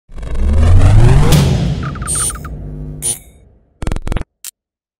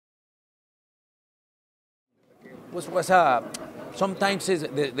sometimes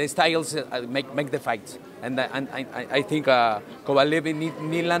the styles make the fights, and I think Kovalev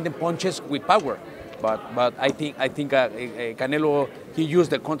need landing punches with power, but I think Canelo, he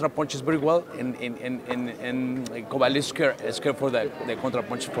used the contra punches very well, and Kovalev scared for the contra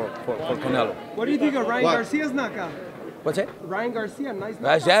punch for Canelo. What do you think of Ryan Garcia's knockout? What's it? Ryan Garcia, nice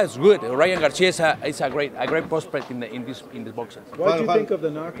knockout. Yeah, it's good. Ryan Garcia is a great prospect in this boxing. What did you think of the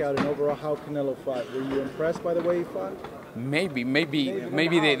knockout and overall how Canelo fought? Were you impressed by the way he fought? Maybe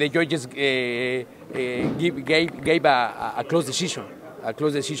the judges gave a close decision,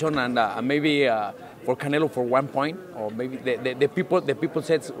 and maybe for Canelo for 1 point, or maybe the people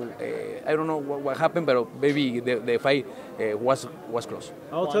said I don't know what happened, but maybe the fight was close.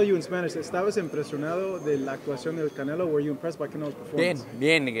 I'll tell you in Spanish. ¿Estabas impresionado de la actuación del Canelo? Were you impressed by Canelo's performance?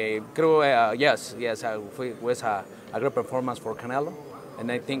 Bien, creo yes, was a great performance for Canelo. And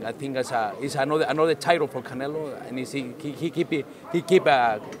I think it's another title for Canelo, and he keep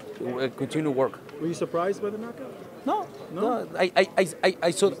continue work. Were you surprised by the knockout? No.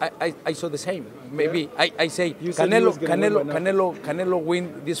 I saw the same. Maybe I say Canelo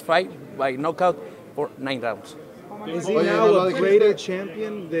win this fight by knockout for 9 rounds. Is he now a greater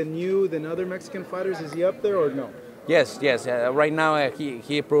champion than you, than other Mexican fighters? Is he up there or no? Yes. Right now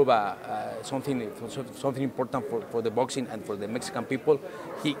he proved something important for the boxing and for the Mexican people.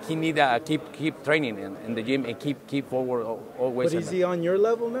 He need keep training in the gym and keep forward always. But is he on your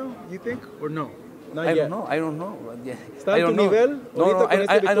level now? You think or no? Not I yet. don't know. ¿Está a tu nivel? No,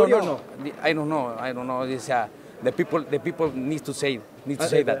 I don't know. It's, the people need to say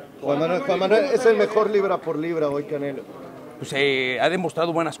that. Juan Manuel, es el mejor libra por libra hoy Canelo. Pues ha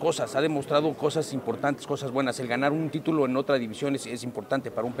demostrado buenas cosas, ha demostrado cosas importantes, cosas buenas. El ganar un título en otra división es importante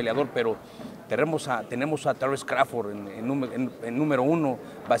para un peleador, pero tenemos a Terence Crawford en número 1,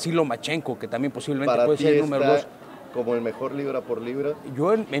 Vasily Lomachenko, que también posiblemente puede ser el número 2. Como el mejor libra por libra.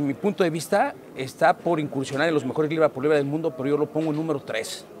 Yo, en mi punto de vista, está por incursionar en los mejores libra por libra del mundo, pero yo lo pongo en número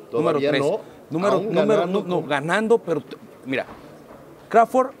 3. ¿Todavía no? Ganando, pero mira,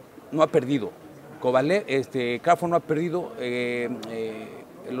 Crawford no ha perdido. Kovalev, Crawford no ha perdido,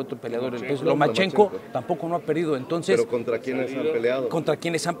 el otro peleador, Lomachenko tampoco no ha perdido. Entonces, ¿pero contra quiénes han peleado? Contra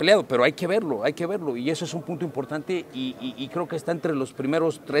quienes han peleado, pero hay que verlo, y eso es un punto importante, y creo que está entre los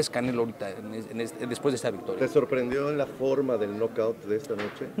primeros 3 Canelo ahorita, después de esta victoria. ¿Te sorprendió la forma del knockout de esta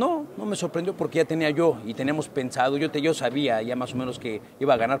noche? No me sorprendió porque ya tenía y teníamos pensado, yo sabía ya más o menos que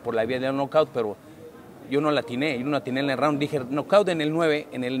iba a ganar por la vía del knockout, pero yo no la atiné en el round, dije knockout en el 9,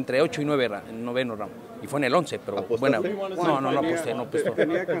 entre 8 y 9, en el 9º round. Y fue en el 11, pero bueno, no aposté.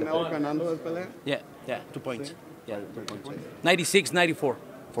 ¿Tenía Canelo ganando el pelea? Yeah, 2 points. Sí. Yeah, 2 points. 96-94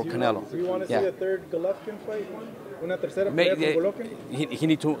 for Canelo. Do you want to see a third Golovkin fight? Una tercera pelea con Golovkin? He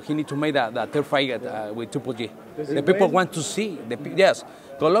need to make the third fight with Triple G. The people want to see. Yes,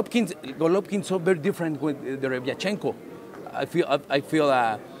 Golovkin so very different with the Revyachenko. I feel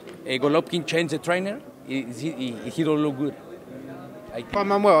Golovkin changed the trainer. He don't look good. Juan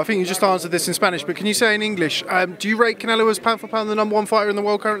Manuel, I think you just answered this in Spanish, but can you say in English, do you rate Canelo as pound for pound the #1 fighter in the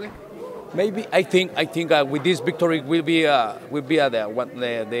world currently? Maybe I think with this victory will be the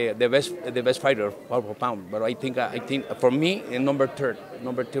best fighter pound for pound. But I think for me number 2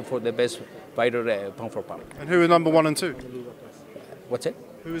 for the best fighter pound for pound. And who are number 1 and 2? What's it?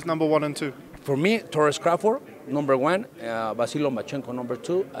 Who is number 1 and 2? For me, Terence Crawford number 1, Vasily Lomachenko number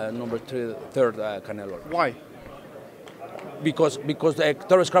 2, and number 3 Canelo. Why? Because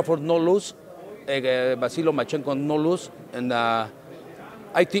Terence Crawford no lose, Vasily Lomachenko no lose, and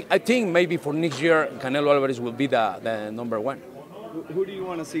I think maybe for next year Canelo Alvarez will be the number 1. Who do you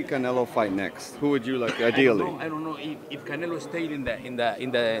want to see Canelo fight next? Who would you like ideally? I don't know if Canelo stayed in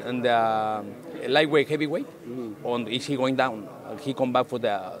the lightweight heavyweight, or is he going down? He come back for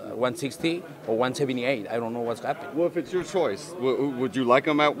the 160 or 178. I don't know what's happening. Well, if it's your choice, would you like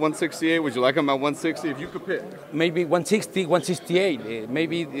him at 168? Would you like him at 160? If you could pick. Maybe 160, 168.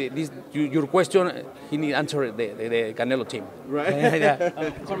 Maybe your question, he need answer the Canelo team. Right.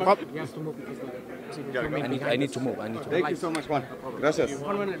 I need to move. Thank you so much, Juan. Gracias.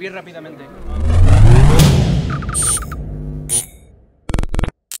 Juan Manuel, bien rápidamente.